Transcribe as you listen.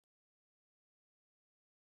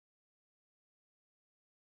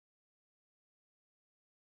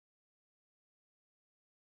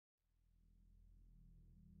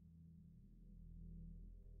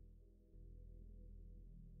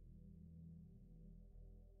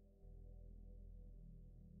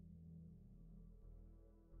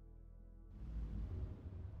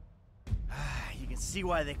can see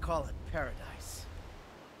why they call it paradise.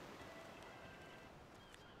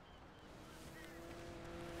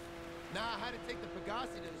 Nah, I had to take the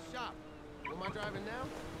Pegasi to the shop. Who am I driving now?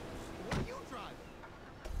 What are you driving?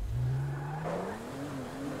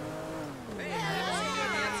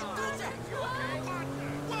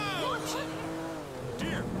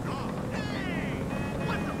 Dear God! Hey!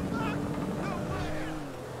 What the fuck? No way!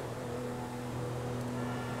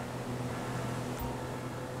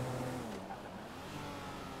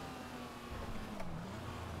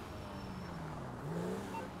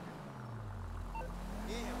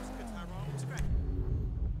 Yeah, what's good, Tyrone? What's great?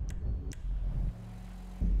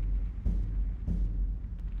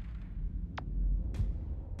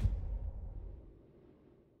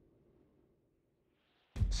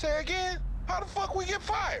 Say again? How the fuck we get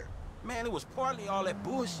fired? Man, it was partly all that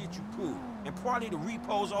bullshit you pulled, and partly the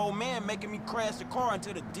repo's old man making me crash the car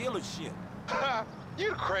into the dealership. Ha! You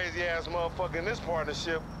the crazy ass motherfucker in this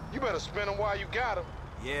partnership. You better spin them while you got them.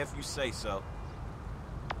 Yeah, if you say so.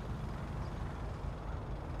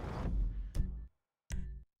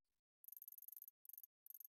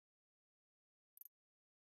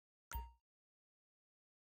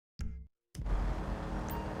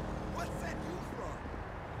 What's that you from?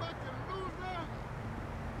 Fucking loser!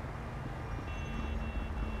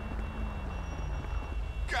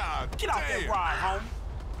 God Get off that ride, homie.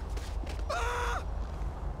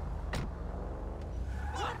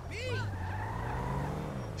 What beat?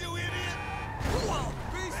 You idiot! Whoa,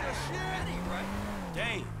 piece of shit! That ain't right.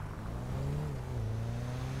 Damn.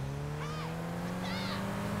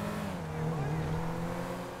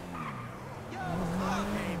 Yo, fuck!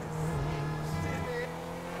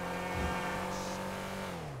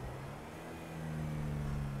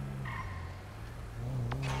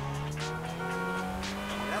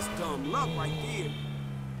 That's dumb luck right there.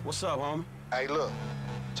 What's up, homie? Hey, look.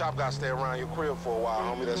 Chop got to stay around your crib for a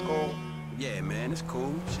while, homie. That's cool? Yeah, man, it's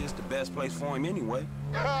cool. Shit's the best place for him anyway.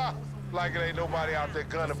 Ha! Like it ain't nobody out there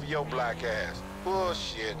gunning for your black ass.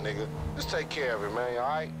 Bullshit, nigga. Just take care of it, man, all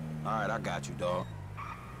right? All right, I got you, dog.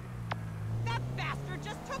 That bastard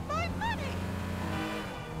just took my money!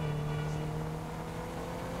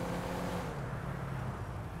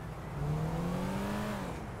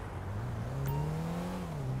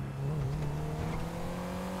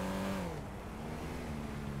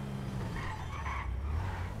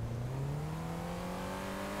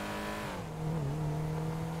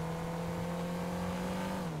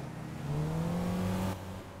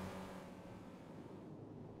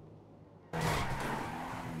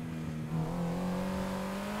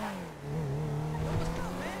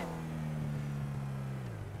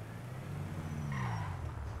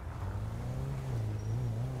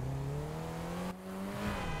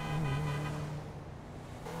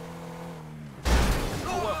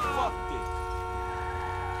 Well, fuck this.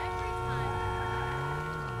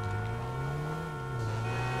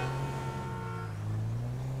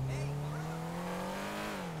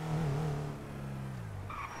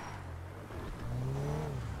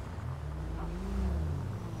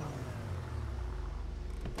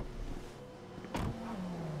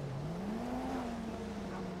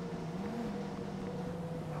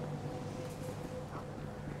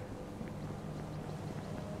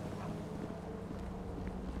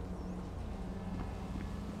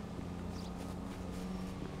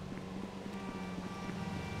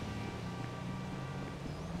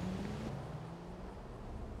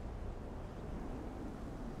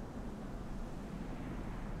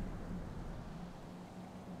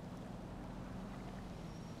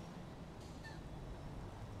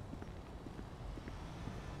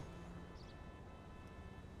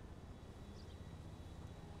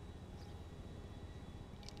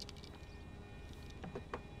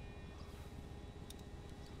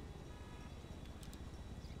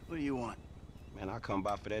 What do you want? Man, I come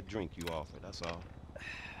by for that drink you offered, that's all.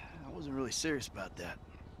 I wasn't really serious about that.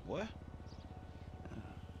 What?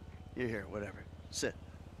 Here, whatever. Sit.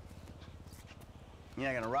 You're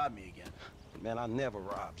not gonna rob me again. Man, I never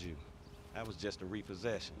robbed you. That was just a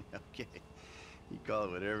repossession. Okay. You call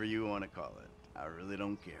it whatever you want to call it. I really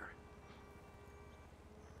don't care.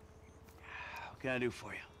 What can I do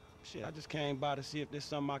for you? Shit, I just came by to see if there's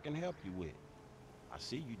something I can help you with. I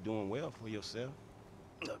see you doing well for yourself.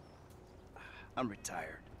 Look, I'm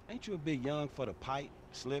retired. Ain't you a bit young for the pipe,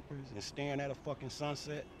 slippers, and staring at a fucking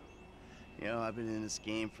sunset? You know, I've been in this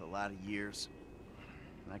game for a lot of years,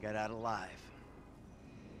 and I got out alive.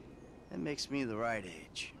 That makes me the right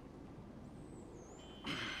age.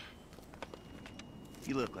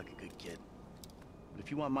 You look like a good kid. But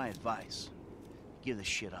if you want my advice, give this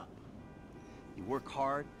shit up. You work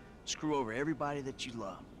hard, screw over everybody that you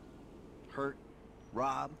love. Hurt,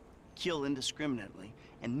 rob, kill indiscriminately,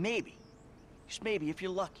 and maybe, just maybe if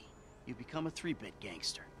you're lucky, you become a 3-bit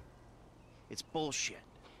gangster. It's bullshit.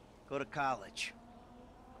 Go to college.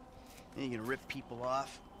 Then you're gonna rip people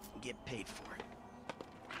off and get paid for it.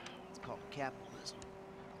 It's called capitalism.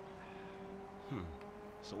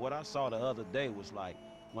 So what I saw the other day was like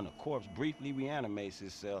when a corpse briefly reanimates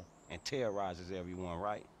itself and terrorizes everyone,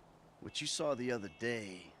 right? What you saw the other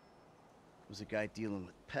day was a guy dealing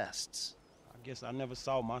with pests. I guess I never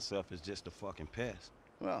saw myself as just a fucking pest.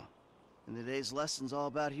 Well, and today's lesson's all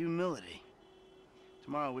about humility.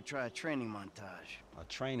 Tomorrow we'll try a training montage. A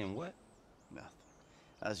training what? Nothing.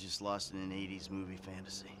 I was just lost in an 80s movie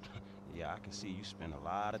fantasy. Yeah, I can see you spend a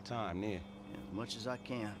lot of time there. As much as I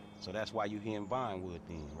can. So that's why you here in Vinewood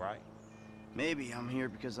then, right? Maybe I'm here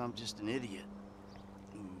because I'm just an idiot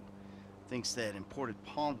who thinks that imported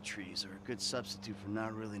palm trees are a good substitute for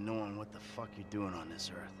not really knowing what the fuck you're doing on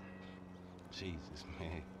this earth. Jesus,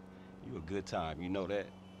 man. You a good time, you know that?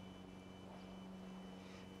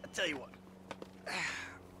 I tell you what.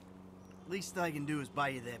 Least I can do is buy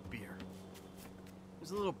you that beer.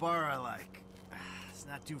 There's a little bar I like. It's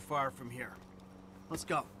not too far from here. Let's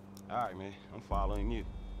go. All right, man. I'm following you.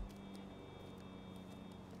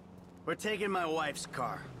 We're taking my wife's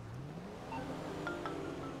car.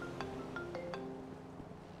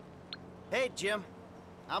 Hey, Jim.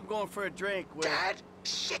 I'm going for a drink with... Dad?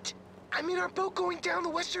 Shit! I'm in our boat going down the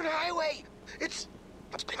Western Highway! It's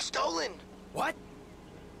been stolen! What?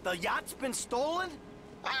 The yacht's been stolen?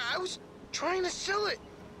 I was trying to sell it.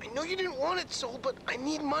 I know you didn't want it sold, but I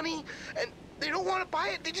need money, and they don't want to buy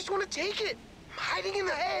it. They just want to take it. I'm hiding in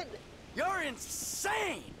the head. You're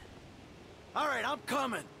insane! All right, I'm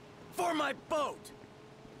coming. For my boat!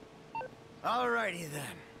 Alrighty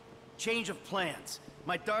then. Change of plans.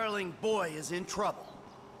 My darling boy is in trouble.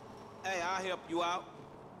 Hey, I'll help you out.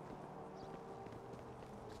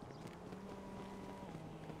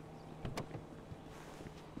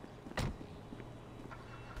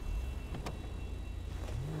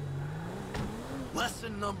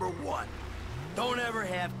 Lesson number 1. Don't ever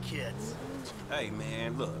have kids. Hey,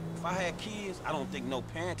 man, look. If I had kids, I don't think no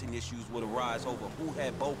parenting issues would arise over who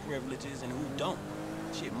had boat privileges and who don't.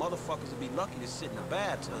 Shit, motherfuckers would be lucky to sit in a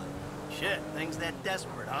bathtub. Shit, things that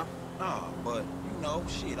desperate, huh? Nah, but, you know,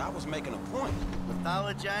 shit, I was making a point.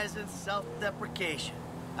 Pathologizing self-deprecation.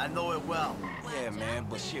 I know it well. Yeah, man,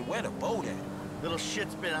 but shit, where the boat at? Little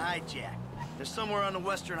shit's been hijacked. They're somewhere on the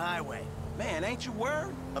Western Highway. Man, ain't you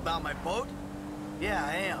worried? About my boat? Yeah,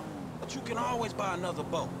 I am. But you can always buy another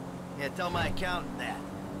boat. Yeah, tell my accountant that.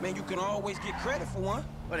 Man, you can always get credit for one.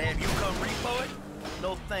 But have you come repo it?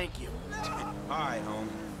 No, thank you. All right, homie.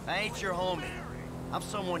 I ain't your homie. I'm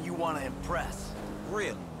someone you want to impress.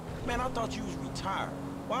 Really? Man, I thought you was retired.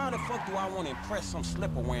 Why the fuck do I want to impress some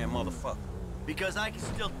slipper-wearing motherfucker? Because I can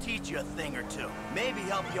still teach you a thing or two. Maybe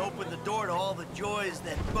help you open the door to all the joys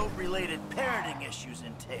that boat-related parenting issues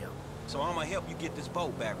entail. So I'm gonna help you get this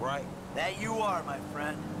boat back, right? That you are, my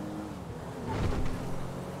friend.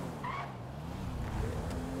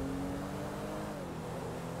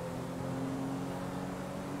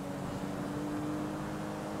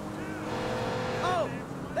 Oh!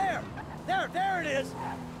 There it is!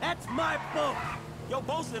 That's my boat! Your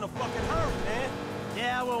boat's in a fucking hurry, man.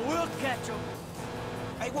 Yeah, well, we'll catch him.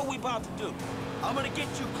 Hey, what we about to do? I'm gonna get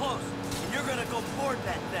you close, and you're gonna go board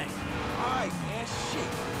that thing. All right, man,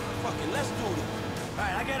 shit. Fucking let's do this. All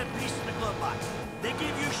right, I got a piece in the glove box. They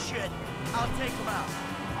give you shit, I'll take them out.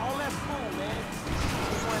 All that's cool, man.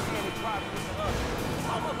 Just one hand is driving with the other.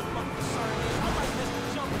 My motherfucking concern is I might miss the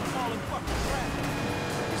jump and fall in fucking traffic.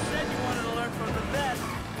 You said you wanted to learn from the best.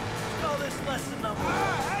 Let's call this lesson number 1.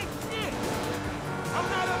 Hey, shit! I'm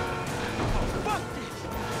not a... Oh, fuck this!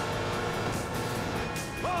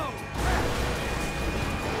 Whoa!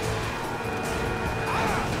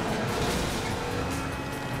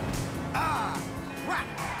 Crap!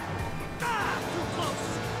 Too close!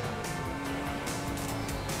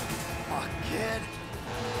 Fuck, kid.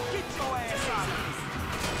 Get your ass out of here!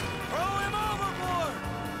 Throw him overboard!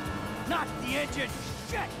 Not the engine!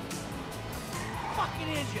 Shit! Fucking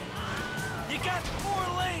engine! You got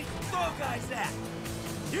 4 lanes to throw guys at!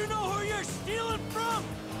 You know who you're stealing from?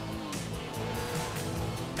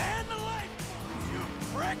 Man the lifeboats, you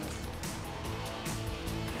pricks!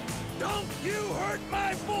 Don't you hurt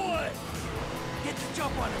my boy! Get the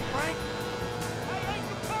jump on him, Frank! Hey, ain't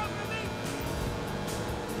you talking to me?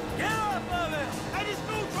 Get off of him! Hey, this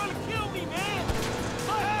dude trying to kill me, man!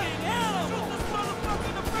 Fucking animal! Shoot this motherfucker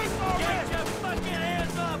in the face already! Get your fucking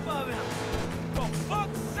hands off of him! For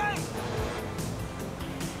fuck's sake!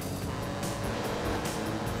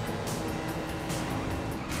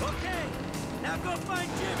 Okay, now go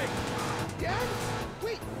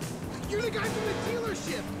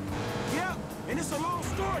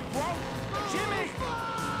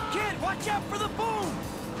Watch out for the boom!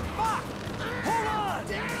 Fuck! Hold on!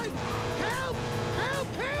 Dad! Help! Help!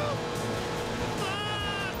 Help!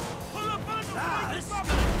 Pull up on the This is gonna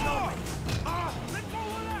kill me. Let go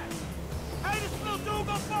of that! Hey, this little dude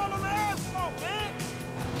gonna fall on the asphalt, man!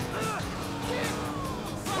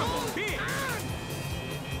 Son of a bitch!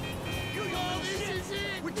 This is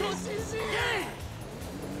it! This is it! Yeah!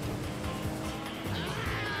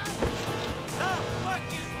 The fuck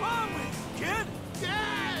is wrong with you, kid?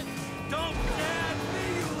 Dad! Don't dad me,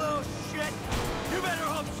 you little shit! You better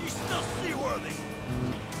hope she's still seaworthy!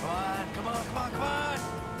 Come on, come on, come on, come on!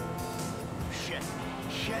 Shit,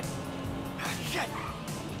 shit, shit!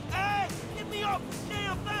 Hey, get me off this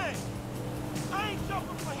damn thing! I ain't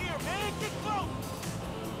jumping from here, man. Get close!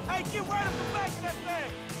 Hey, get right up the back of that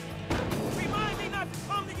thing! Remind me not to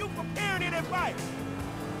come to you for parenting advice!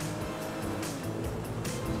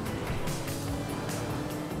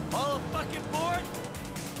 All fucking board?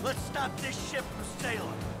 Let's stop this ship from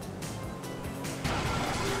sailing.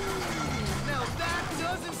 Now that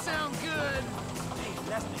doesn't sound good! Hey,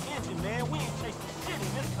 that's the engine, man. We ain't chasing shit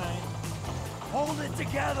in this thing. Hold it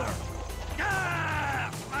together!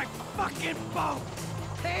 Ah! My fucking boat!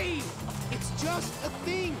 Hey! It's just a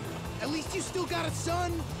thing! At least you still got a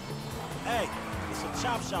son! Hey, it's a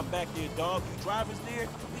chop shop back there, dog. You drivers there,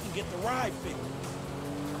 we can get the ride fixed.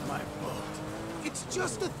 My boat. It's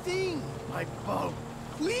just a thing! My boat.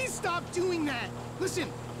 Please stop doing that! Listen,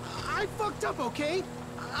 I fucked up, okay?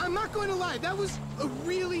 I'm not going to lie, that was a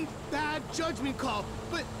really bad judgment call.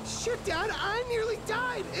 But shit, Dad, I nearly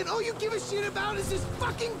died, and all you give a shit about is this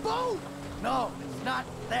fucking boat! No, it's not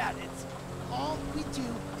that. It's... All we do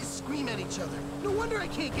is scream at each other. No wonder I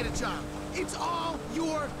can't get a job. It's all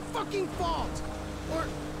your fucking fault! Or,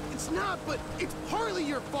 it's not, but it's partly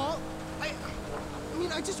your fault. I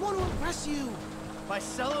mean, I just want to impress you. By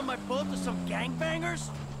selling my boat to some gangbangers?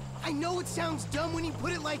 I know it sounds dumb when you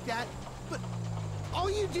put it like that, but all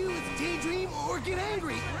you do is daydream or get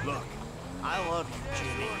angry. Look, I love you,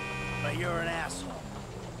 Jimmy, but you're an asshole.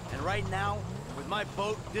 And right now, with my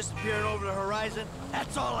boat disappearing over the horizon,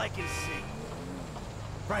 that's all I can see.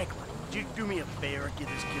 Franklin, would you do me a favor and give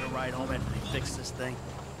this kid a ride home after they fix this thing?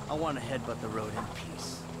 I want to headbutt the road in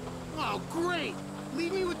peace. Oh, great!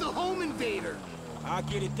 Leave me with the home invader. I'll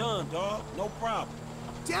get it done, dog. No problem.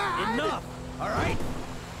 Dad! Enough! All right?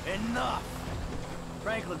 Enough!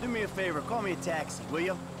 Franklin, do me a favor. Call me a taxi, will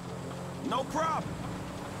you? No problem.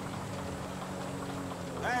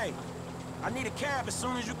 Hey, I need a cab as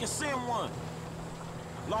soon as you can send one.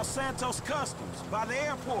 Los Santos Customs, by the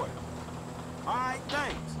airport. All right,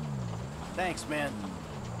 thanks. Thanks, man.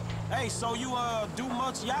 Hey, so you, do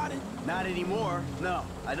much yachting? Not anymore. No,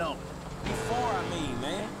 I don't. Before, I mean,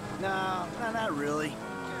 man. No, not really.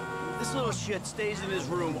 This little shit stays in his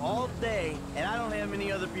room all day, and I don't have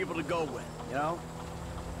any other people to go with, you know?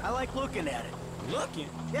 I like looking at it. Looking?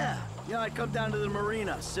 Yeah, you know, I'd come down to the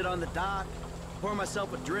marina, sit on the dock, pour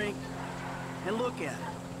myself a drink, and look at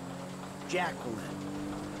it. Jacqueline.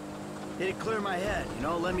 It'd clear my head, you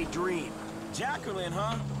know, let me dream. Jacqueline,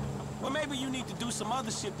 huh? Well, maybe you need to do some other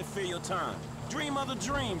shit to fill your time. Dream other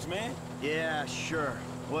dreams, man. Yeah, sure.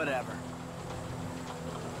 Whatever.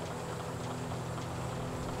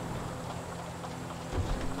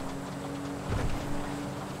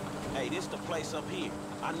 Hey, this the place up here.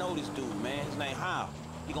 I know this dude, man. His name Hal.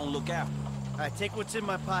 He gonna look after me. All right, take what's in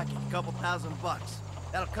my pocket, a couple $1,000.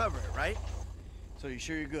 That'll cover it, right? So you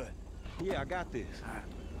sure you're good? Yeah, I got this.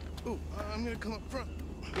 Ooh, I'm gonna come up front.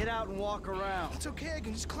 Get out and walk around. It's okay, I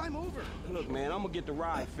can just climb over. Look, man, I'm gonna get the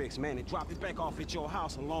ride fixed, man, and drop it back off at your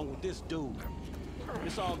house along with this dude.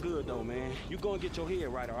 It's all good, though, man. You go and get your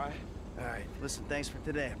head right, all right? All right, listen, thanks for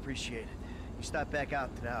today. I appreciate it. You stop back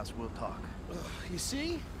out to the house, we'll talk. You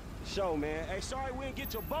see? Show, man. Hey, sorry we didn't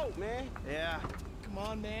get your boat, man. Yeah. Come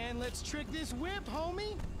on, man, let's trick this whip,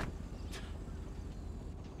 homie.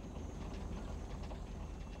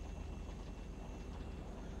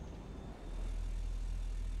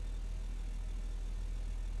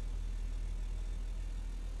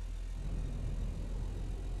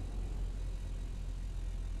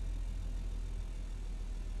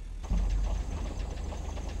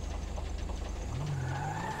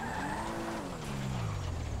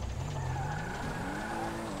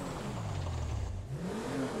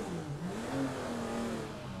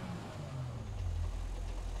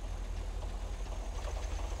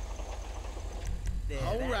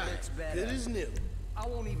 All right, good as new. I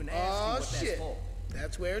won't even ask you Oh, what shit. that's for.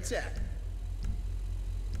 That's where it's at.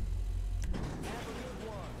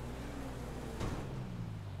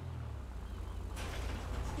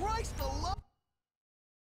 Christ alive!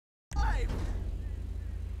 I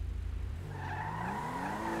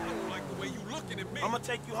don't like looking at me. I'm gonna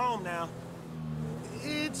take you home now.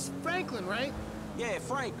 It's Franklin, right? Yeah,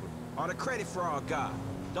 Franklin, or the credit fraud guy,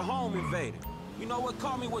 the home invader. You know what?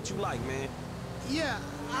 Call me what you like, man. Yeah,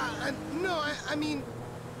 no, I mean,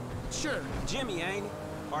 sure, Jimmy, ain't it?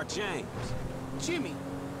 Or James? Jimmy.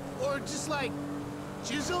 Or just like,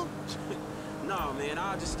 Jizzle? Nah, man,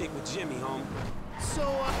 I'll just stick with Jimmy, homie. So,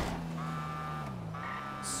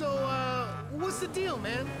 what's the deal,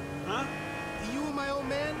 man? Huh? You and my old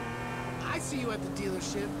man? I see you at the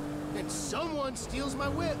dealership, and someone steals my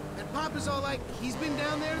whip, and Papa's all like, he's been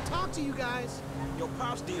down there to talk to you guys. Your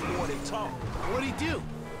pops did more than talk. What'd he do?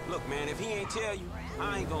 Look, man, if he ain't tell you,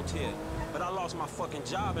 I ain't gonna tell you. But I lost my fucking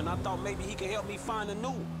job, and I thought maybe he could help me find a new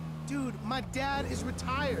one. Dude, my dad is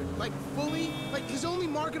retired, like fully. Like his only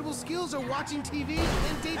marketable skills are watching TV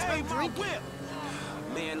and daytime drinking.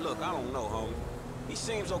 Man, look, I don't know, homie. He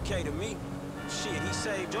seems okay to me. Shit, he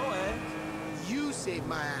saved your ass. You saved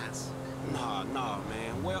my ass. Nah,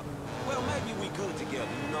 man. Well, maybe we good together,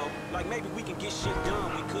 you know? Like, maybe we can get shit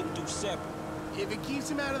done we couldn't do separate. If it keeps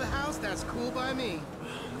him out of the house, that's cool by me.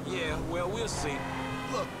 Yeah, well, we'll see.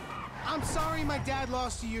 Look, I'm sorry my dad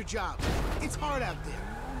lost you your job. It's hard out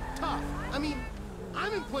there. Tough. I mean,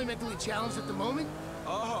 I'm employmentally challenged at the moment.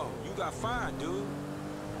 Oh, you got fired, dude.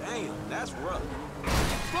 Damn, that's rough.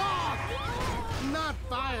 Fuck! Not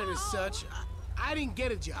fired as such. I didn't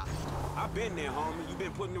get a job. I've been there, homie. You've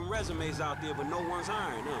been putting them resumes out there, but no one's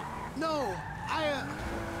hiring, huh? No,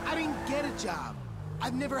 I didn't get a job.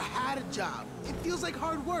 I've never had a job. It feels like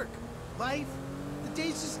hard work. Life, the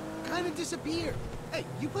days just kind of disappear. Hey,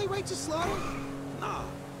 you play Righteous Slaughter? Nah,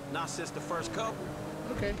 not since the first couple.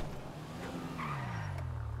 Okay.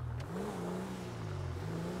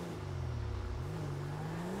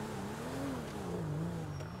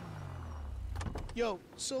 Yo,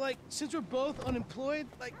 so like, since we're both unemployed,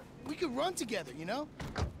 like, we could run together, you know?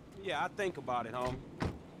 Yeah, I think about it, homie.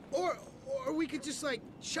 Or we could just like,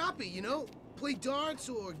 shop it, you know? Play darts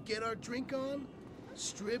or get our drink on.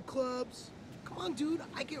 Strip clubs. Come on, dude,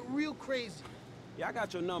 I get real crazy. Yeah, I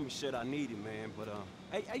got your number, shit. I need it, man. But,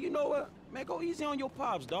 hey, you know what? Man, go easy on your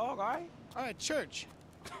pops, dog, all right? All right, church.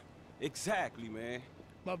 Exactly, man.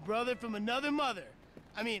 My brother from another mother.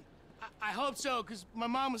 I mean, I hope so, because my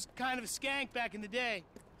mom was kind of a skank back in the day.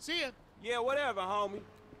 See ya. Yeah, whatever, homie.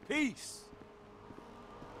 Peace.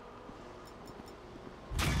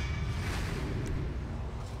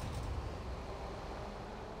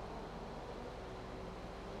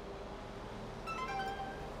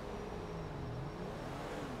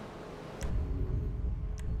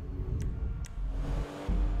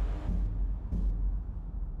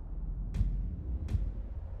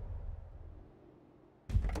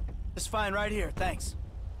 It's fine right here, thanks.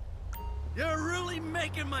 You're really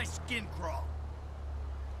making my skin crawl.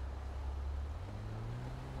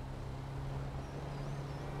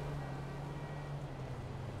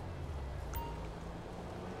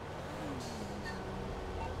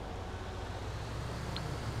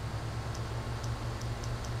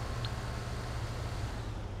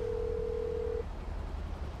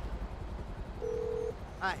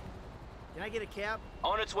 Hi. Can I get a cab?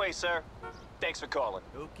 On its way, sir. Thanks for calling.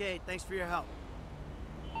 Okay, thanks for your help.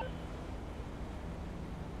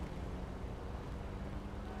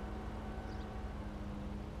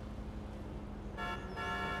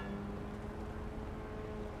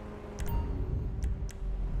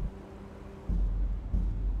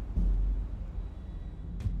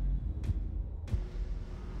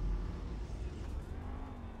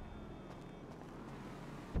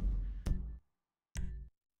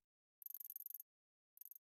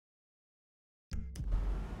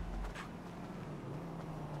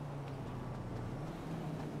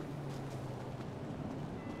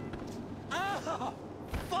 Oh,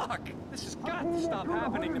 fuck! This has got to stop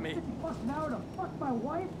happening to me. Fuck now to fuck my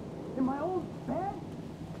wife in my own bed?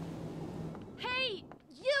 Hey,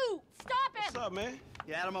 you! Stop it! What's up, man?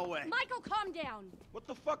 Get out of my way. Michael, calm down. What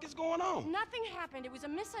the fuck is going on? Nothing happened. It was a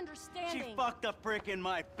misunderstanding. She fucked a prick in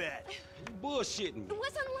my bed. You bullshitting me. It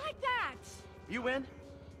wasn't like that. You in?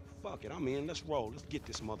 Fuck it, I'm in. Let's roll. Let's get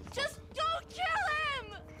this motherfucker. Just don't kill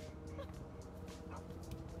him!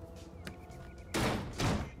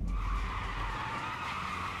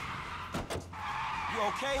 You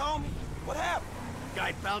okay, homie? What happened?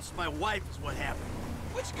 Guy bounced my wife is what happened.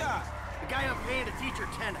 Which guy? The guy I'm paying to teach her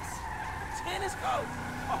tennis. Tennis coach?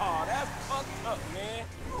 Oh, that's fucked up, man.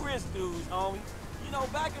 Wrist dudes, homie. You know,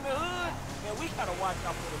 back in the hood, man, we gotta watch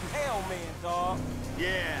out for the mailman, dog.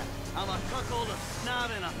 Yeah, I'm a cuckold, a snob,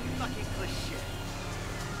 and a fucking cliche.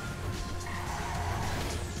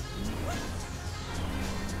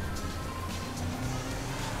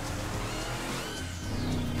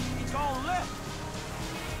 He gone left.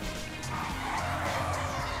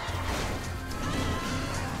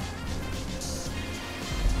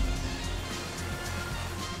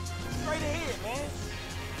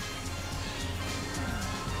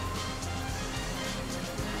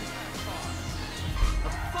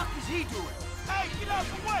 he doing? Hey, get out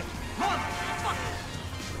the way! Motherfucker!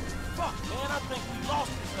 Fuck, man, I think we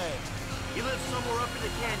lost his ass. He lives somewhere up in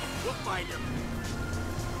the canyon. We'll find him.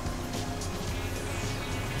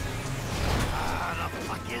 The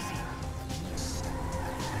fuck is he?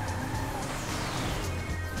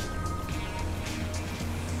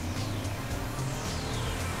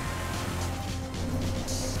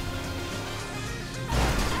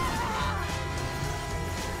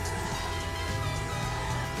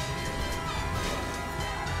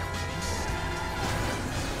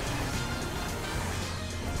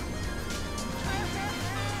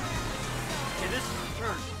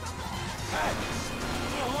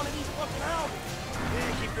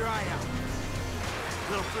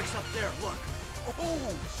 Up there, look.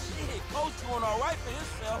 Oh, shit. Coach doing all right for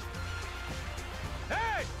himself.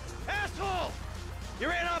 Hey, asshole! You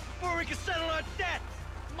ran off before we could settle our debt!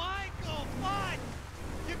 Michael, what?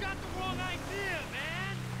 You got the wrong idea,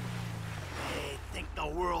 man! They think the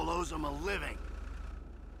world owes them a living.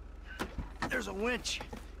 There's a winch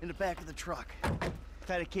in the back of the truck.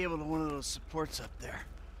 Tied a cable to one of those supports up there.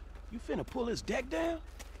 You finna pull his deck down?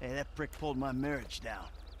 Hey, that prick pulled my marriage down.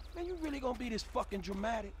 Man, you really gonna be this fucking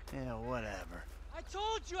dramatic? Yeah, whatever. I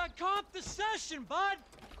told you I'd comp the session, bud!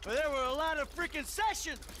 Well, there were a lot of freaking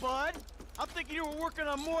sessions, bud! I'm thinking you were working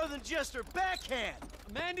on more than just her backhand!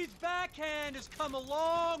 Mandy's backhand has come a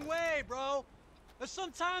long way, bro. But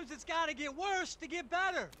sometimes it's gotta get worse to get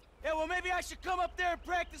better. Yeah, well, maybe I should come up there and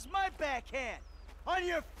practice my backhand! On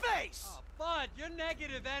your face! Oh, bud, your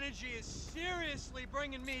negative energy is seriously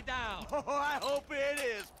bringing me down. Oh, I hope it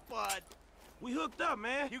is, bud! We hooked up,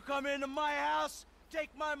 man. You come into my house,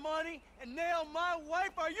 take my money, and nail my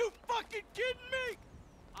wife? Are you fucking kidding me?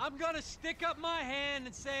 I'm gonna stick up my hand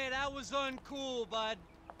and say that was uncool, bud.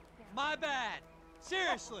 My bad.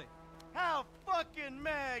 Seriously. How fucking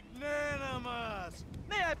magnanimous!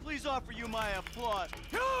 May I please offer you my applause?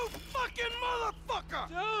 You fucking motherfucker!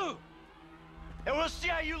 Dude! And we'll see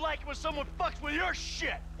how you like it when someone fucks with your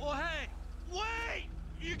shit! Well, hey, wait!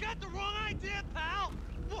 You got the wrong idea, pal!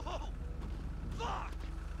 Whoa! Fuck!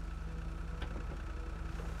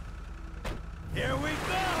 Here we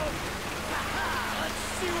go! Let's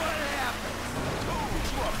see what happens! Dude,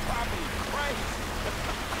 you are probably crazy.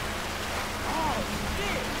 Oh,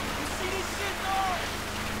 shit! You see this shit, dog?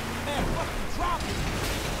 Man, fucking drop it!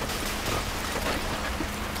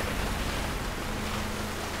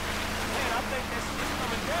 Man, I think that shit's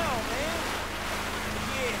coming down, man.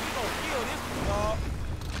 Yeah, he gonna kill this one, dog.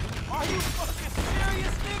 Are you fucking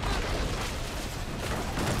serious, nigga?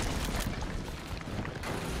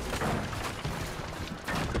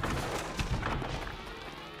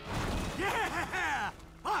 Yeah!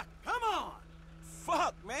 Fuck, come on!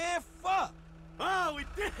 Fuck, man, fuck! Oh, we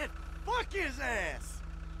did it! Fuck his ass!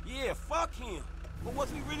 Yeah, fuck him. But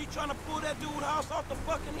was he really trying to pull that dude's house off the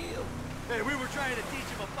fucking hill? Hey, we were trying to teach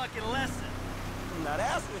him a fucking lesson. Now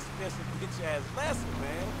that's an expensive bitch-ass lesson,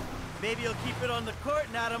 man. Maybe he'll keep it on the court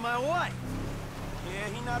and out of my wife. Yeah,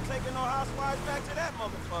 he not taking no housewives back to that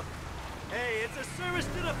motherfucker. Hey, it's a service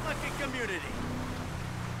to the fucking community.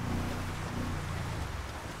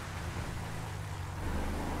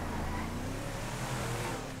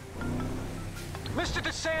 Mr.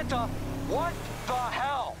 DeSanta, what the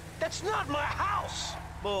hell? That's not my house!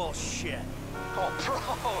 Bullshit. Oh,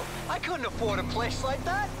 bro, I couldn't afford a place like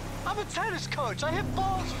that. I'm a tennis coach. I hit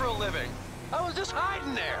balls for a living. I was just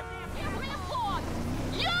hiding there.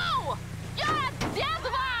 You! Yes, that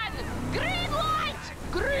one! Green light!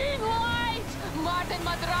 Green light! Martin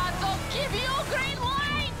Madrazo, give you green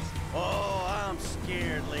light! Oh, I'm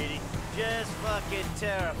scared, lady. Just fucking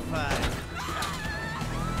terrified.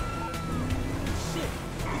 Shit,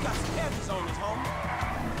 we got some edges on this, homie.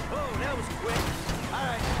 Oh, that was quick. All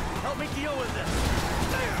right, help me deal with this.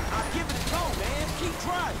 There, I'll give it a go, man. Keep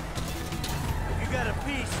trying. If you got a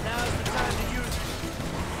piece, now's the time to use it.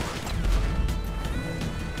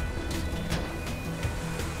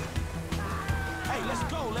 Hey, let's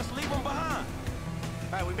go. Let's leave them behind.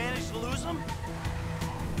 All right, we managed to lose them.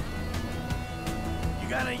 You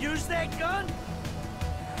gonna use that gun?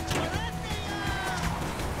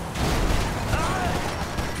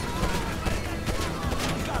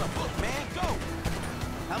 You got a book, man. Go.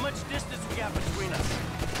 How much distance we got between us?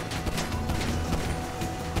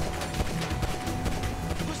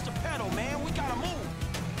 Push the pedal, man. We gotta move.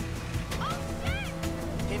 Oh, shit!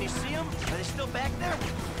 Can you see them? Are they still back there?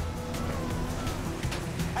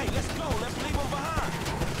 Hey, let's go. Let's leave them behind.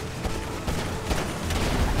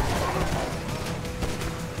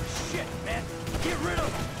 Shit, man. Get rid of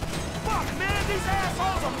them. Fuck, man. These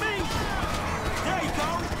assholes are mean. There you go.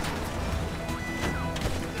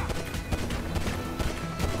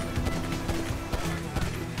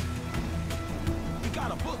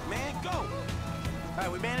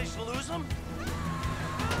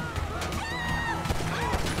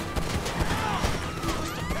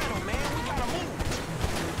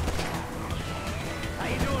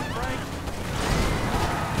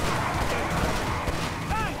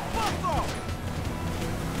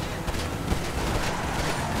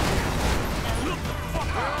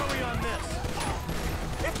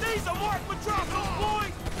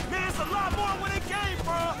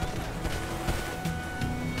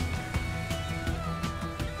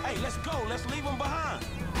 Let's leave him behind.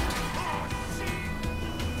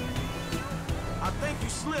 I think you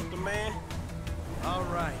slipped him, man. All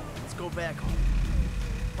right, let's go back home.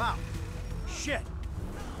 Wow, shit.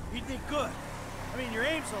 You did good. I mean, your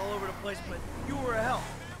aim's all over the place, but you were a help.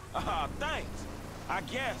 Thanks. I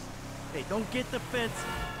guess. Hey, don't get defensive.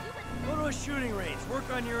 Go to a shooting range,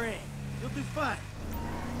 work on your aim. You'll do fine.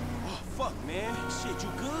 Oh, fuck, man. Shit, you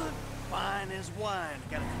good? Fine as wine.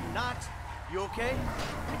 Got a few knocks. You okay?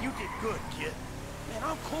 You did good, kid. Man,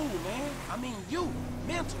 I'm cool, man. I mean, you.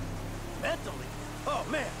 Mentally. Mentally? Oh,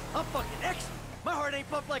 man, I'm fucking excellent. My heart ain't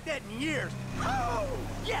pumped like that in years. Oh,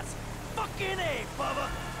 yes! Fucking A, Bubba!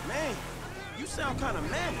 Man, you sound kind of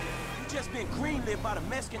manic. You just been greenlit by the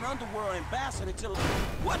Mexican underworld ambassador to...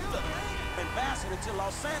 What the... Ambassador to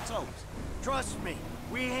Los Santos. Trust me,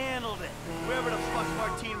 we handled it. Whoever the fuck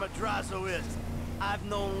Martin Madrazo is, I've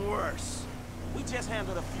known worse. We just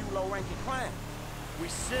handled a few low-ranking crimes. We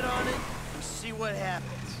sit on it, we see what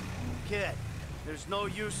happens. Kid, there's no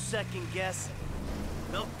use second-guessing.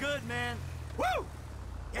 Felt good, man. Woo!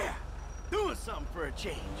 Yeah, doing something for a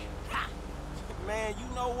change. Ha! Man,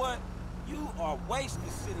 you know what? You are wasted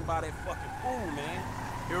sitting by that fucking pool, man.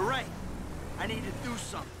 You're right. I need to do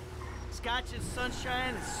something. Scotch and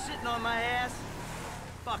sunshine and sitting on my ass?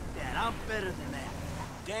 Fuck that, I'm better than that.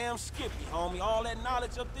 Damn Skippy, homie. All that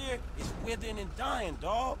knowledge up there is withering and dying,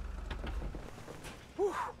 dawg.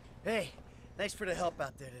 Whew. Hey, thanks for the help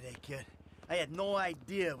out there today, kid. I had no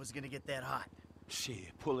idea it was gonna get that hot.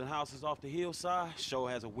 Shit, pulling houses off the hillside sure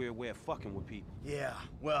has a weird way of fucking with people. Yeah,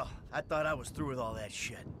 well, I thought I was through with all that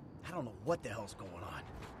shit. I don't know what the hell's going on.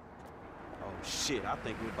 Oh, shit, I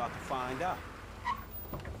think we're about to find out.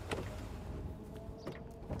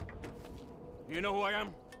 You know who I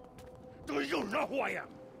am? Do you know who I am?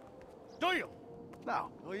 Do you? No.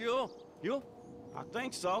 Do you? You? I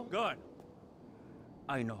think so. Good.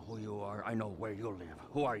 I know who you are. I know where you live.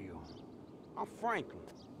 Who are you? I'm Franklin.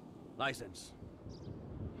 License.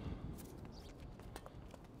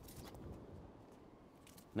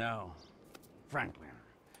 Now, Franklin,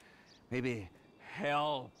 maybe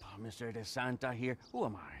help Mr. De Santa here. Who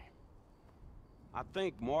am I? I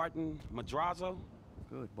think Martin Madrazo.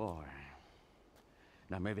 Good boy.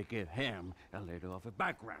 Now maybe give him a little of a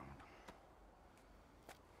background.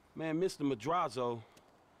 Man, Mr. Madrazo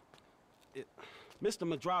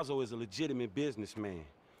is a legitimate businessman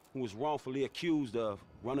who was wrongfully accused of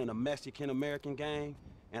running a Mexican-American gang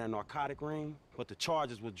and a narcotic ring, but the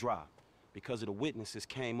charges were dropped because of the witnesses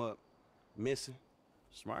came up missing.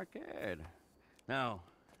 Smart kid. Now,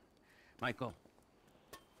 Michael,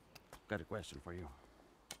 got a question for you.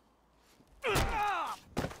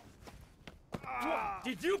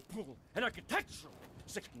 Did you pull an architectural,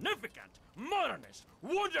 significant, modernist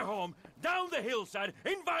wonder home down the hillside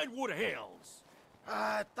in Vinewood Hills?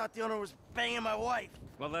 I thought the owner was banging my wife.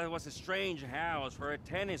 Well, that was a strange house for a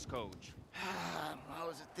tennis coach. I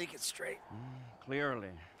wasn't thinking straight. Clearly.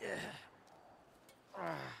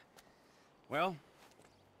 Yeah. Well,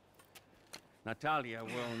 Natalia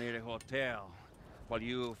will need a hotel while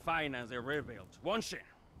you finance the rebuild, won't she?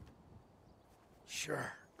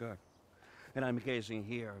 Sure. Good. And I'm guessing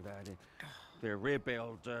here that the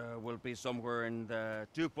rebuild will be somewhere in the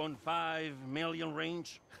 2.5 million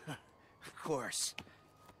range. Of course.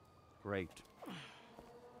 Great.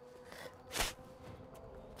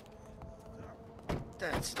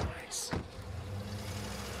 That's nice.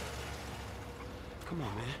 Come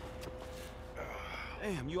on, man.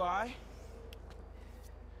 Damn, you all right?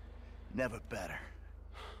 Never better.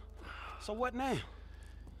 So what now?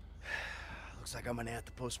 Looks like I'm gonna have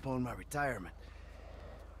to postpone my retirement.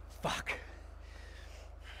 Fuck.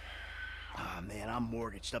 Ah, man, I'm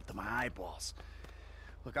mortgaged up to my eyeballs.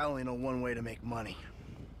 Look, I only know one way to make money.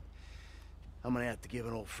 I'm gonna have to give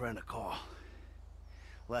an old friend a call.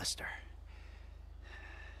 Lester.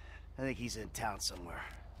 I think he's in town somewhere.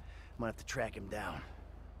 I'm gonna have to track him down.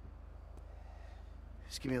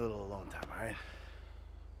 Just give me a little alone time, all right?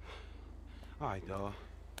 All right, dawg.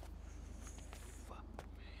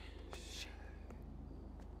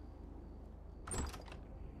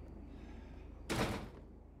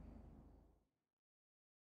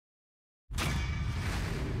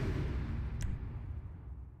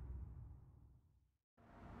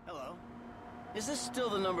 Hello. Is this still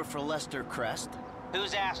the number for Lester Crest?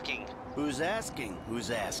 Who's asking? Who's asking?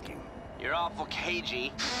 Who's asking? You're awful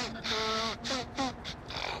cagey.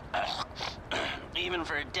 Even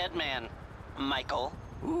for a dead man, Michael.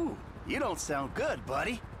 Ooh, you don't sound good,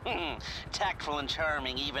 buddy. Tactful and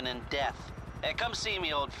charming even in death. Come see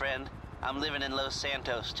me, old friend. I'm living in Los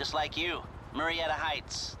Santos, just like you. Murrieta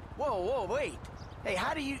Heights. Whoa, wait. Hey,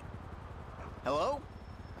 how do you... Hello?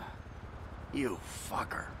 You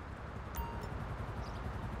fucker.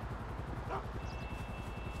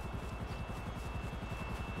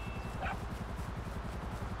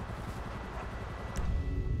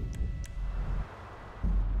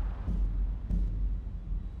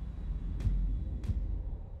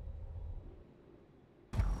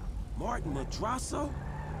 Martin Madrazo?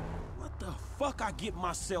 What the fuck I get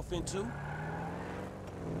myself into?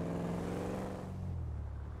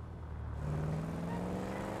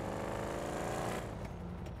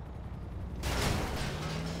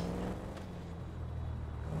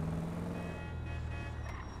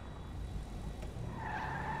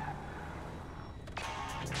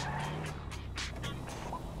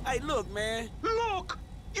 Hey, look, man. Look!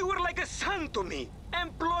 You were like a son to me.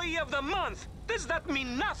 Employee of the month. Does that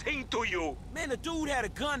mean nothing to you? Man, the dude had a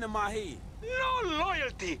gun to my head. No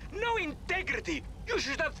loyalty, no integrity. You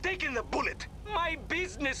should have taken the bullet. My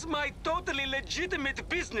business, my totally legitimate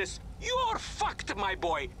business. You're fucked, my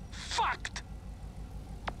boy. Fucked.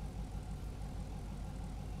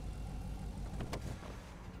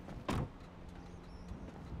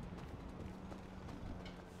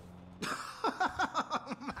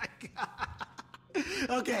 Oh my God.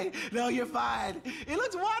 Okay, no, you're fine. It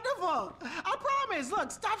looks wonderful. I promise.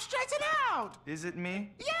 Look, stop stressing out. Is it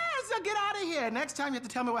me? Yes, so get out of here. Next time you have to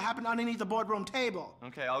tell me what happened underneath the boardroom table.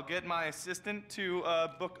 Okay, I'll get my assistant to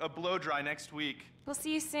book a blow dry next week. We'll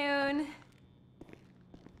see you soon.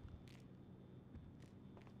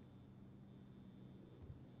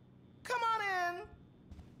 Come on in.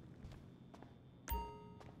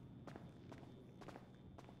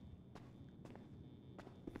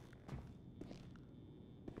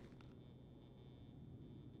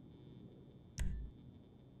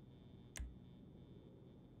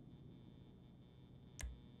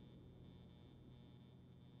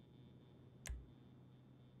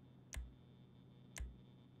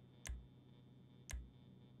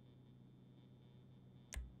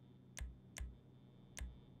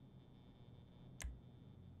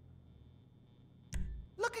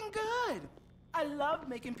 Looking good. I love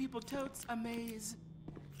making people totes amaze.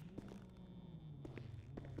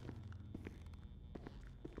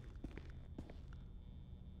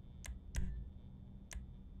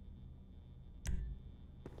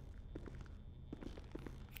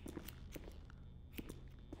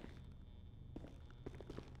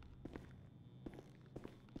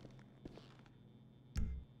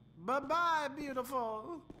 Bye-bye,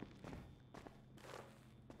 beautiful.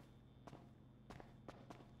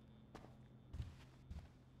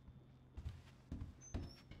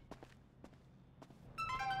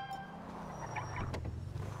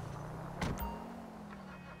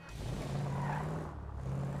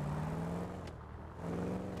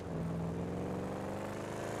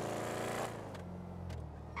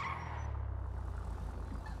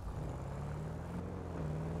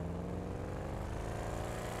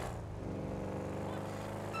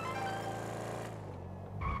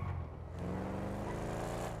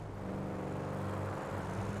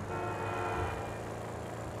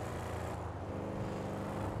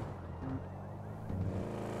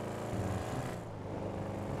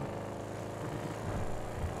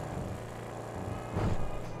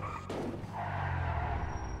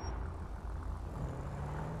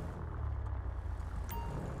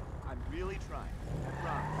 I'm really trying. I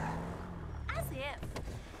promise. As if.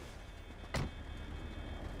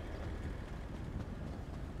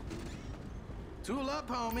 Tool up,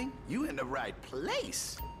 homie. You in the right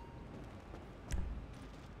place.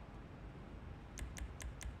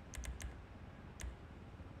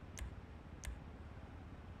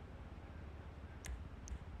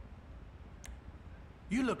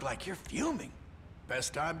 You look like you're fuming.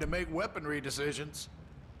 Best time to make weaponry decisions.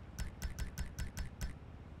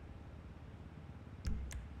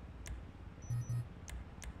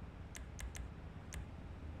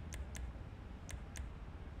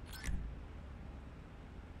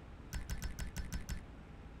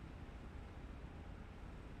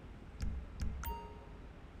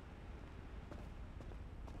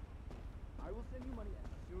 I will send you money as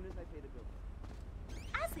soon as I pay the bill.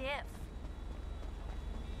 As if.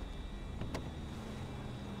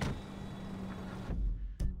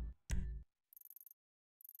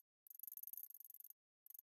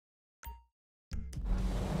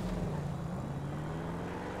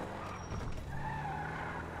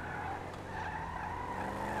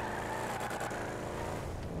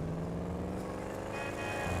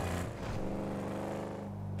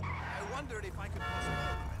 I wondered if I could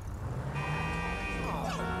postpone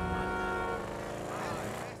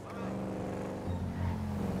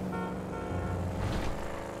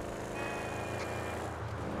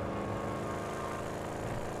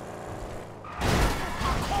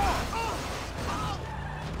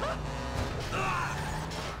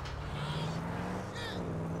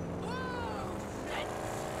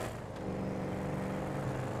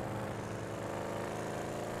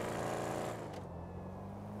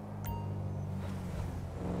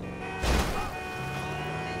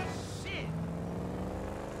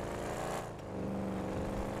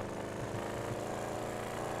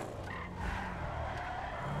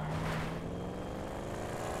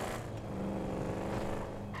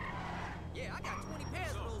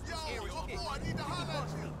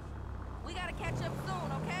We gotta catch up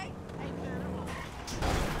soon, okay?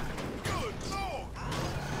 Good Lord!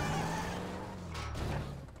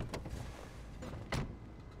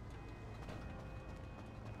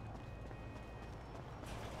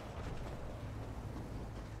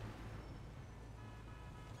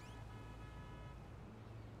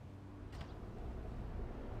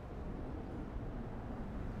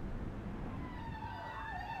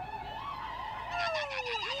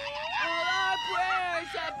 All our prayers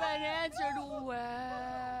have been answered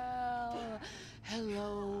well.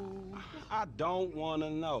 Hello. I don't want to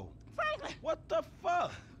know. Franklin! What the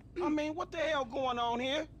fuck? I mean, what the hell going on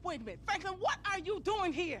here? Wait a minute. Franklin, what are you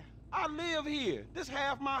doing here? I live here. This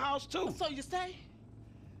half my house, too. So you say?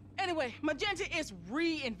 Anyway, Magenta is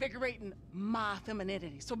reinvigorating my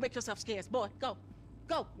femininity. So make yourself scarce. Boy, go.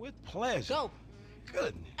 Go. With pleasure. Go.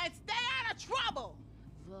 Goodness. And stay out of trouble.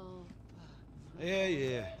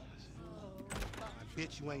 Yeah. I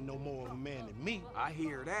bet you ain't no more of a man than me. I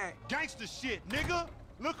hear that. Gangster shit, nigga.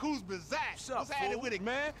 Look who's bizarre. What's at it fool? with it,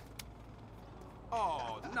 man?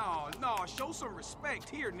 Oh, no. Show some respect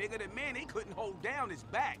here, nigga. The man, they couldn't hold down his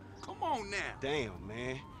back. Come on now. Damn,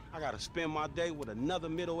 man. I gotta spend my day with another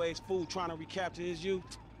middle-aged fool trying to recapture his youth.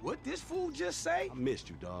 What this fool just say? I missed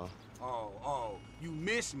you, dawg. Oh, you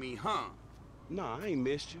miss me, huh? Nah, I ain't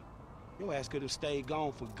missed you. Your ass could have stayed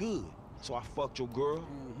gone for good. So I fucked your girl,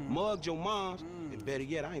 mugged your moms, and better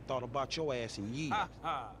yet, I ain't thought about your ass in years.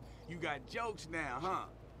 Ha. You got jokes now, huh?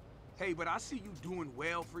 Hey, but I see you doing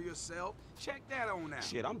well for yourself. Check that on out.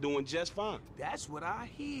 Shit, I'm doing just fine. That's what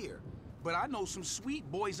I hear. But I know some sweet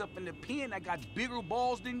boys up in the pen that got bigger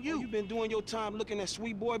balls than you. Oh, you been doing your time looking at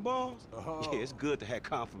sweet boy balls? Oh. Yeah, it's good to have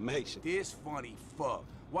confirmation. This funny fuck.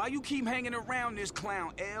 Why you keep hanging around this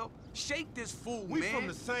clown, L? Shake this fool, We man. from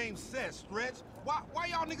the same set, Stretch. Why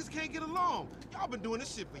y'all niggas can't get along? Y'all been doing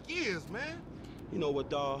this shit for years, man. You know what,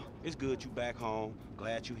 dawg? It's good you back home.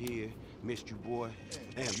 Glad you here. Missed you, boy.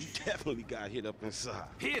 Damn, you definitely got hit up inside.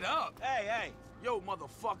 Hit up? Hey. Yo,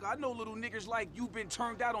 motherfucker, I know little niggas like you been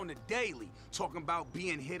turned out on the daily. Talking about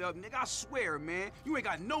being hit up, nigga, I swear, man. You ain't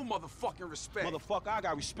got no motherfucking respect. Motherfucker, I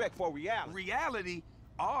got respect for reality. Reality?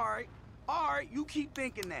 All right, you keep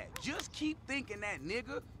thinking that. Just keep thinking that,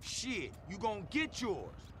 nigga. Shit, you gonna get yours.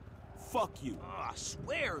 Fuck you. I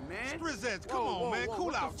swear, man. Strizzettes, come on, man. Cool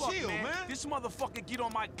what the out. fuck, Chill, man. This motherfucker get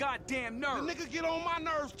on my goddamn nerves. The nigga get on my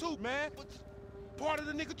nerves, too, man. Part of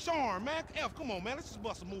the nigga charm, man. F, come on, man. Let's just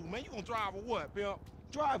bust a move, man. You gonna drive or what, pimp?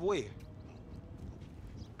 Drive where?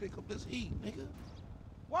 Pick up this heat, nigga.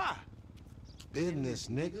 Why? Business,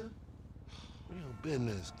 nigga. Real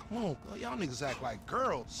business. Come on, y'all niggas act like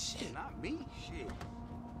girls. Shit. Not me, shit.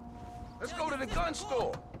 Let's go to the gun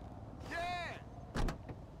store.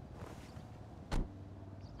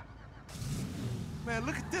 Man,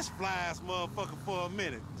 look at this fly-ass motherfucker for a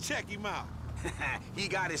minute. Check him out. He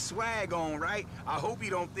got his swag on, right? I hope he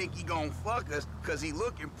don't think he gon' fuck us, cause he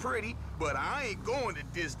looking pretty, but I ain't going to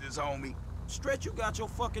distance, homie. Stretch, you got your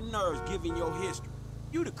fucking nerves giving your history.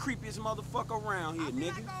 You the creepiest motherfucker around here,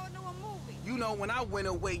 nigga. You know, when I went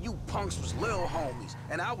away, you punks was little homies,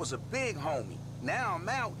 and I was a big homie. Now I'm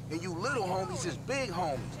out, and you little homies is big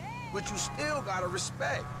homies. But you still gotta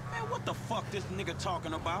respect. Man, what the fuck this nigga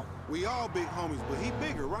talking about? We all big homies, but he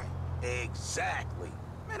bigger, right? Exactly.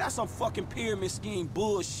 Man, that's some fucking pyramid scheme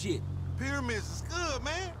bullshit. Pyramids is good,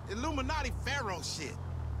 man. Illuminati pharaoh shit.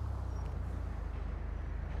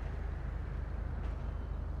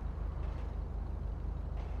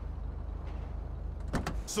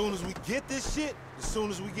 Soon as we get this shit, as soon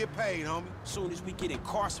as we get paid, homie. Soon as we get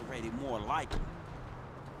incarcerated, more likely.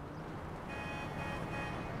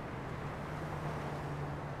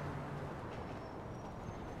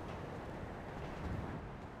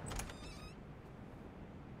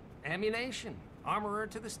 Ammunition. Armorer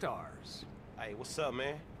to the stars. Hey, what's up,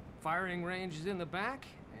 man? Firing range is in the back,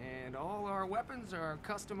 and all our weapons are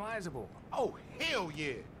customizable. Oh, hell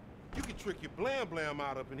yeah. You can trick your blam-blam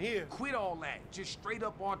out up in here. Quit all that. Just straight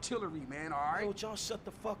up artillery, man, all right? Yo, y'all shut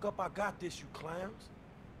the fuck up. I got this, you clowns.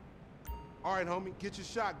 All right, homie, get your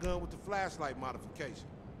shotgun with the flashlight modification.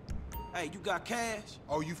 Hey, you got cash?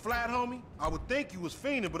 Oh, you flat, homie? I would think you was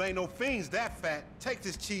fiending, but ain't no fiends that fat. Take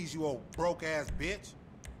this cheese, you old broke-ass bitch.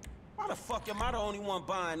 Why the fuck am I the only one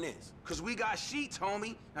buying this? Cause we got sheets,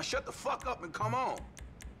 homie. Now shut the fuck up and come on.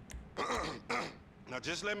 Now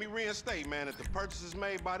just let me reinstate, man, that the purchases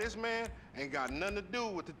made by this man ain't got nothing to do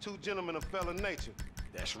with the two gentlemen of felon nature.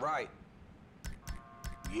 That's right.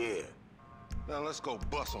 Yeah. Now let's go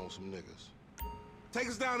bust on some niggas. Take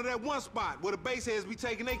us down to that one spot where the baseheads be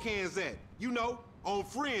taking their cans at. You know, on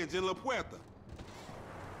Fringe in La Puerta.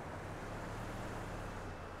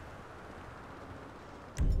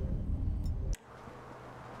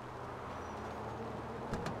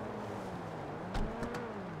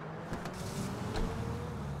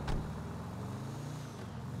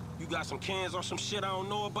 got some cans or some shit I don't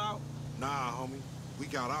know about? Nah, homie. We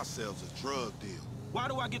got ourselves a drug deal. Why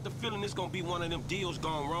do I get the feeling it's gonna be one of them deals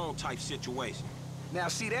gone wrong type situation? Now,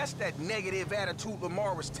 see, that's that negative attitude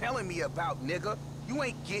Lamar was telling me about, nigga. You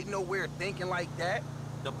ain't getting nowhere thinking like that.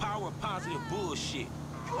 The power of positive bullshit.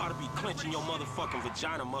 You ought to be clenching your motherfucking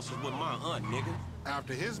vagina muscles with my aunt, nigga.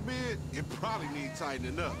 After his bid, it probably need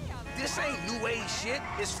tightening up. This ain't new age shit.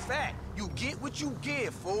 It's fact. You get what you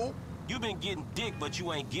give, fool. You been getting dick, but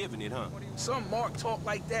you ain't giving it, huh? Some Mark talk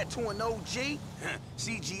like that to an OG?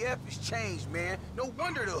 CGF has changed, man. No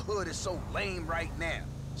wonder the hood is so lame right now.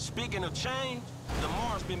 Speaking of change,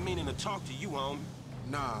 Lamar's been meaning to talk to you, homie.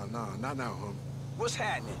 Nah, not now, homie. What's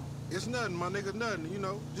happening? It's nothing, my nigga, nothing, you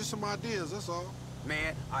know. Just some ideas, that's all.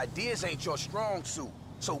 Man, ideas ain't your strong suit,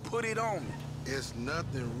 so put it on me. It's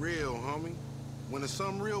nothing real, homie. When it's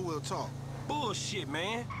something real, we'll talk. Bullshit,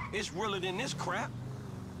 man. It's realer than this crap.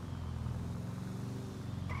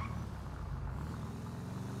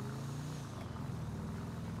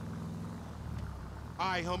 All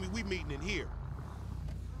right, homie, we meeting in here.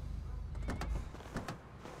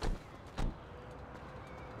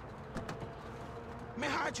 Man,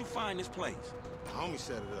 how'd you find this place? The homie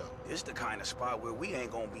set it up. It's the kind of spot where we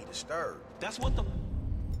ain't gonna be disturbed. That's what the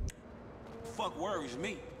fuck worries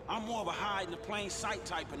me. I'm more of a hide in the plain sight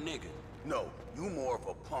type of nigga. No, you more of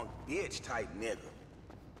a punk bitch type nigga.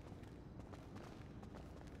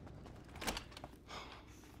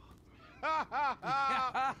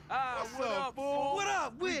 What's up, fool? What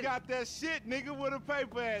up with We it? got that shit, nigga, with a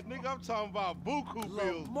paper at. Nigga, I'm talking about buku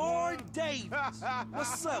bills. Lamar Davis.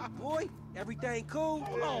 What's up, boy? Everything cool?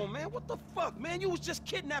 Hold on, man. What the fuck, man? You was just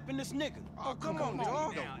kidnapping this nigga. Oh, come on,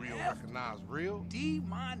 dog. You know real recognize real. D,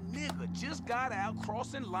 my nigga, just got out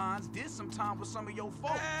crossing lines, did some time with some of your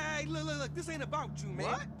folks. Hey, look, this ain't about you, man.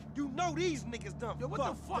 What? You know these niggas done Yo, what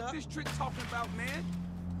the fuck up. this trick talking about, man?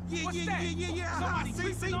 Yeah, What's yeah, that? yeah. Somebody See,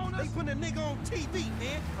 creeping on they us? put a nigga on TV,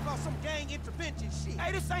 man, about some gang intervention shit.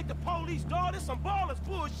 Hey, this ain't the police, dog. This some ballers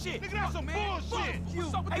bullshit. Nigga, that's some man. bullshit. Fuck you.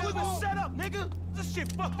 What's up with Hey, this we been ball? set up, nigga. This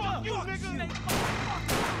shit fucked up. you, nigga.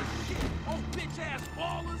 Shit. Oh, bitch ass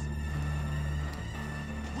ballers.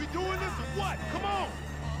 We doing this or what? Come on.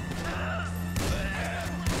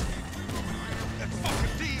 That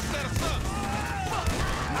fucking D set us up.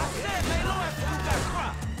 I said lay low after you got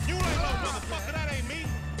cropped. You ain't low, motherfucker. That ain't me.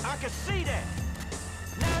 I can see that.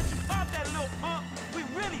 Now that you popped that little pump, we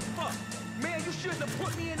really fucked. Man, you shouldn't have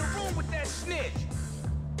put me in the room with that snitch.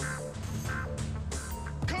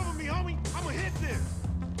 Cover me, homie. I'ma hit this.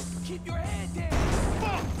 Keep your head down.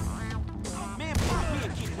 Fuck. Man, pop me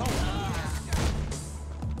and keep it on.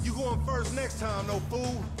 You going first next time, no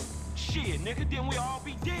fool. Shit, nigga, then we all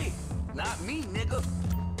be dead. Not me, nigga.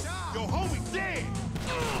 Your homie dead.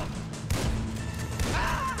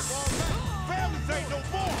 Families ain't no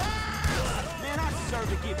more. Man, I deserve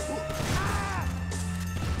to get booked.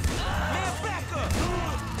 Man, back up.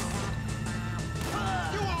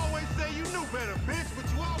 You always say you knew better, bitch, but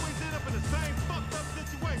you always end up in the same fucked up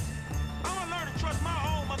situation. I'm gonna learn to trust my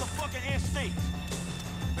own motherfucking instincts.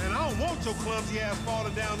 Man, I don't want your clumsy ass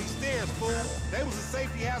falling down these stairs, fool. They was a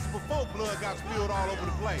safety hazard before blood got spilled all over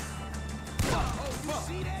the place. You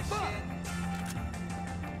see that shit?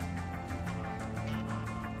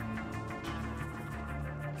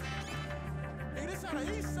 Hey, this on the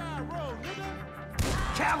east side road, nigga.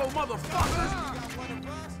 Callow motherfuckers.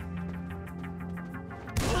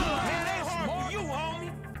 Man, they hard for you,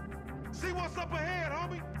 homie. See what's up ahead,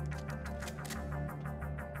 homie?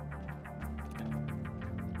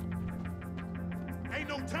 Ain't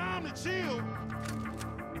no time to chill.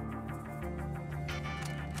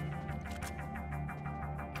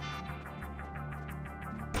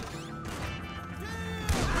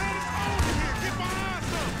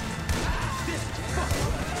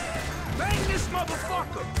 Bang this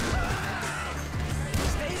motherfucker!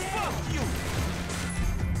 Stay there. Fuck you.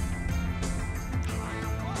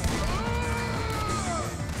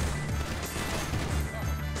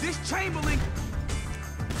 This Chamberlain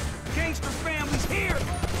gangster family's here!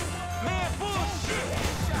 Man, bullshit.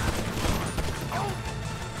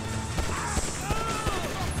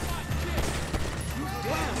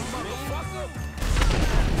 Damn, motherfucker!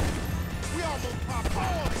 We almost popped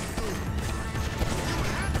all these dudes. You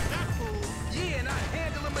would handle that fool. Yeah, and I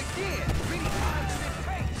handle him again. 3 times in the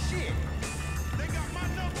face, shit. They got my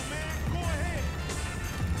number, man. Go ahead.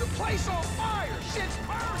 The place on fire. Shit's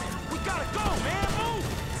burning. We gotta go, man. Move.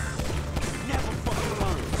 Never fucking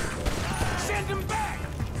learn. Send him back.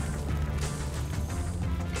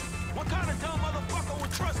 What kind of dumb motherfucker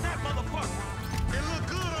would trust that motherfucker? It look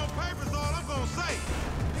good on paper is all I'm gonna say.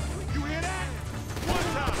 You hear that? One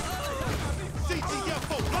time. CTF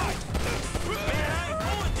for life.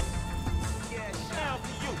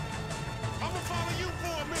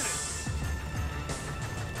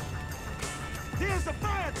 a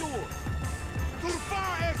fire door! Through the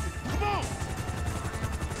fire exit! Come on!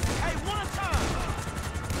 Hey, one time!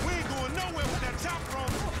 We ain't going nowhere with that chopper on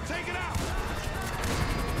us. Take it out!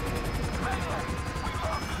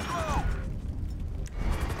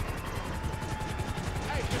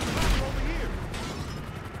 Hey, there's a chopper over here!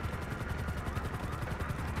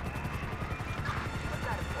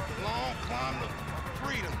 Long climb to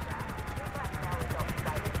freedom.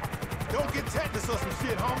 Don't get tetanus or some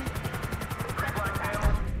shit, homie.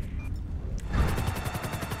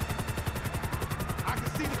 I can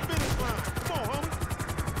see the finish line. Come on, homie.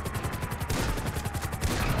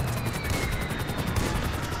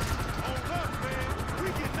 On us, man. We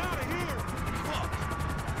getting out of here. Fuck.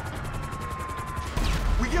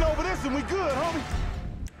 We get over this and we good, homie.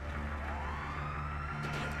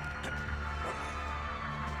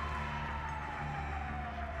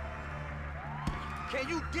 Can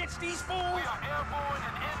you ditch these fools? We are airborne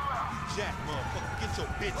and en route. Jack, motherfucker, get your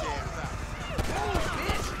bitch ass out. Move,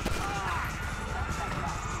 bitch!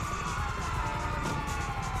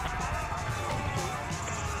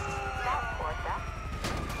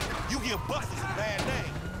 You give busters a bad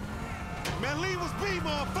name. Man, leave us be,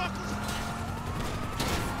 motherfuckers.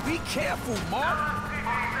 Be careful, Mark.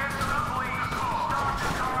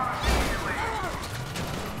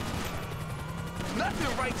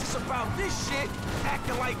 Nothing righteous about this shit,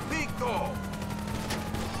 acting like big dog.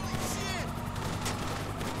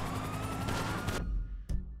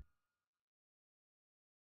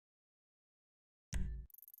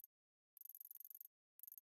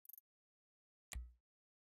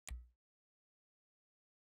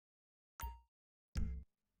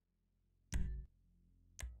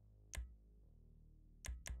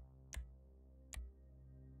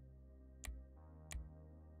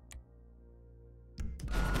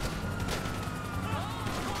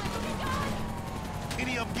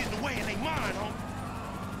 Any of them getting away and they mine, homie.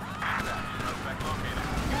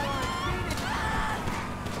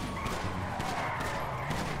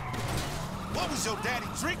 What was your daddy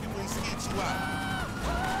drinking when he skeet you out?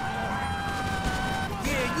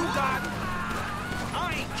 Yeah, you got it. I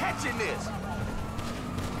ain't catching this.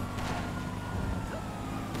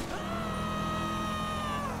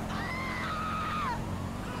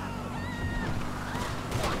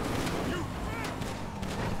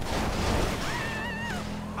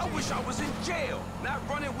 I wish I was in jail, not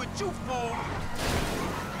running with you, fool.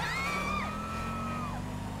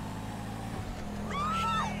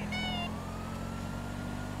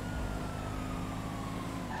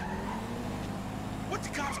 What the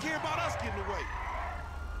cops care about us getting away?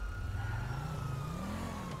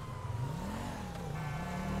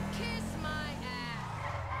 Kiss my ass.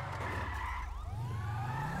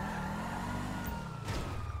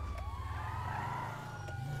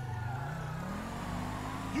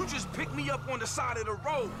 You just picked me up on the side of the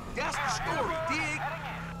road. That's the story, dig?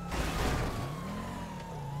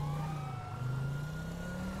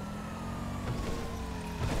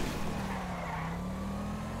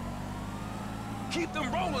 Keep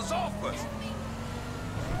them rollers off us.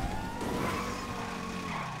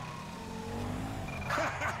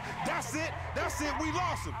 That's it. That's it. We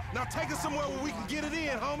lost him. Now take us somewhere where we can get it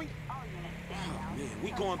in, homie. Oh, man,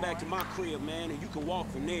 we going back to my crib, man, and you can walk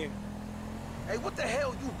from there. Hey, what the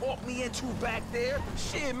hell you walked me into back there?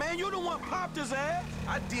 Shit, man, you the one popped his ass.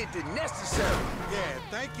 I did the necessary. Yeah,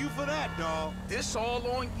 thank you for that, dawg. This all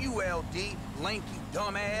on you, LD, lanky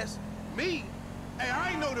dumbass. Me? Hey,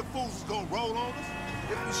 I ain't know the fools was gonna roll on us.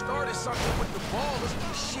 If you started something with the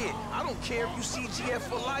ballers, shit, I don't care if you CGF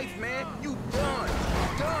for life, man. You done.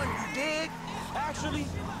 Done, you dig? Actually,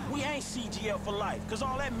 we ain't CGL for life, because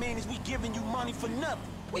all that means is we giving you money for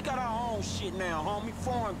nothing. We got our own shit now, homie.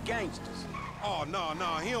 Foreign gangsters. Oh, no,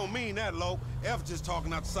 he don't mean that, Lo. F just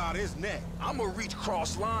talking out the side of his neck. I'ma reach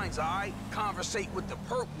cross lines, all right? Conversate with the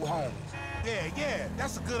purple homies. Yeah,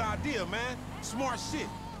 that's a good idea, man. Smart shit.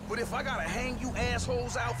 But if I gotta hang you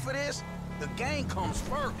assholes out for this, the gang comes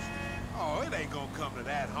first. Oh, it ain't gonna come to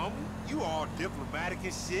that, homie. You all diplomatic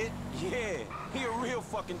and shit. Yeah, he a real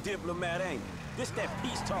fucking diplomat, ain't he? This that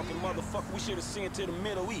peace-talking motherfucker we should have sent to the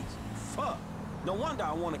Middle East. Fuck. No wonder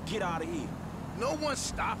I want to get out of here. No one's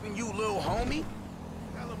stopping you, little homie.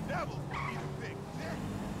 Tell them devils. Big shit.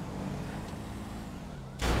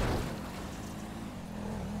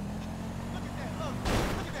 Look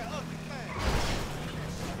at that ugly thing.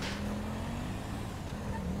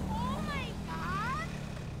 Oh my God!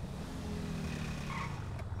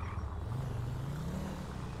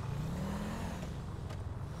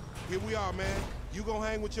 Here we are, man. You gonna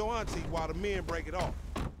hang with your auntie while the men break it off.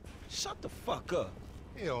 Shut the fuck up.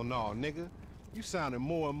 Hell no, nigga. You sounding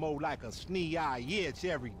more and more like a snee-eye itch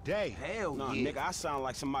every day. Hell Nah, yeah. nigga, I sound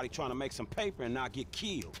like somebody trying to make some paper and not get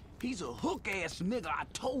killed. He's a hook-ass nigga, I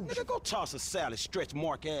told you. Nigga, go toss a salad, stretch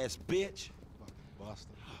mark ass bitch. Buster.